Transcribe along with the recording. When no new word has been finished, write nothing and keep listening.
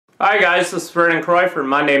Hi guys, this is Vernon and Croy for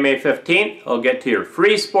Monday, May 15th. I'll get to your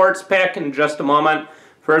free sports pick in just a moment.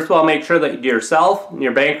 First of all, make sure that you do yourself and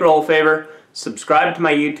your bankroll a favor. Subscribe to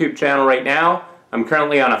my YouTube channel right now. I'm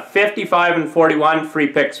currently on a 55-41 free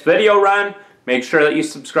picks video run. Make sure that you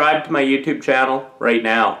subscribe to my YouTube channel right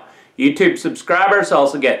now. YouTube subscribers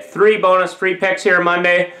also get 3 bonus free picks here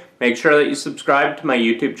Monday. Make sure that you subscribe to my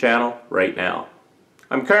YouTube channel right now.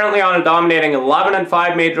 I'm currently on a dominating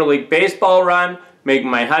 11-5 Major League Baseball run,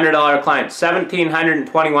 making my $100 client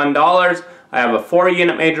 $1,721. I have a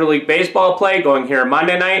 4-unit Major League Baseball play going here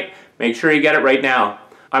Monday night. Make sure you get it right now.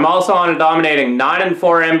 I'm also on a dominating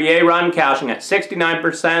 9-4 NBA run, cashing at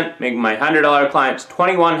 69%, making my $100 clients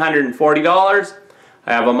 $2,140.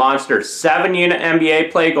 I have a monster 7-unit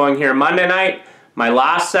NBA play going here Monday night. My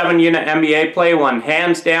last 7-unit NBA play won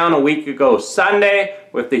hands down a week ago Sunday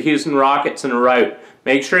with the Houston Rockets in a rout.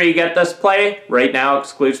 Make sure you get this play right now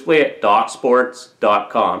exclusively at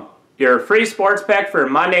DocSports.com. Your free sports pick for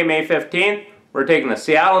Monday, May 15th, we're taking the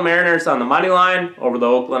Seattle Mariners on the money line over the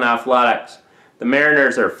Oakland Athletics. The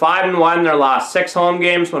Mariners are 5-1 their last 6 home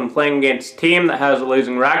games when playing against a team that has a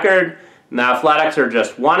losing record. And the Athletics are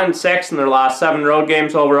just 1-6 in their last 7 road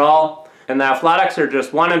games overall. And the Athletics are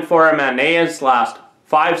just 1-4 in Maneia's last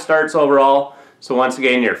 5 starts overall. So once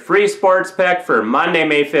again, your free sports pick for Monday,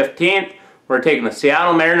 May 15th, we're taking the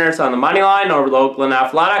Seattle Mariners on the money line over the Oakland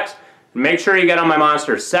Athletics. And make sure you get on my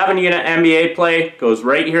monster 7-unit NBA play. Goes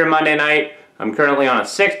right here Monday night. I'm currently on a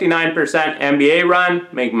 69% NBA run,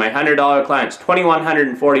 making my $100 clients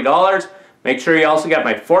 $2,140. Make sure you also get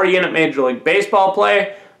my 4-unit Major League Baseball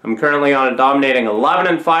play. I'm currently on a dominating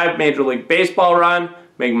 11-5 Major League Baseball run,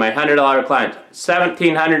 making my $100 clients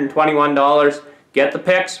 $1,721. Get the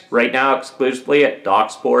picks right now exclusively at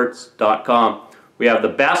DocSports.com. We have the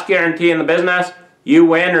best guarantee in the business. You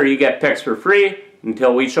win or you get picks for free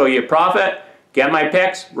until we show you a profit. Get my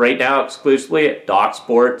picks right now exclusively at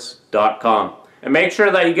DocSports.com. And make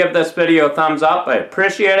sure that you give this video a thumbs up. I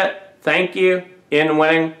appreciate it. Thank you. In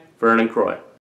winning, Vernon and Croy.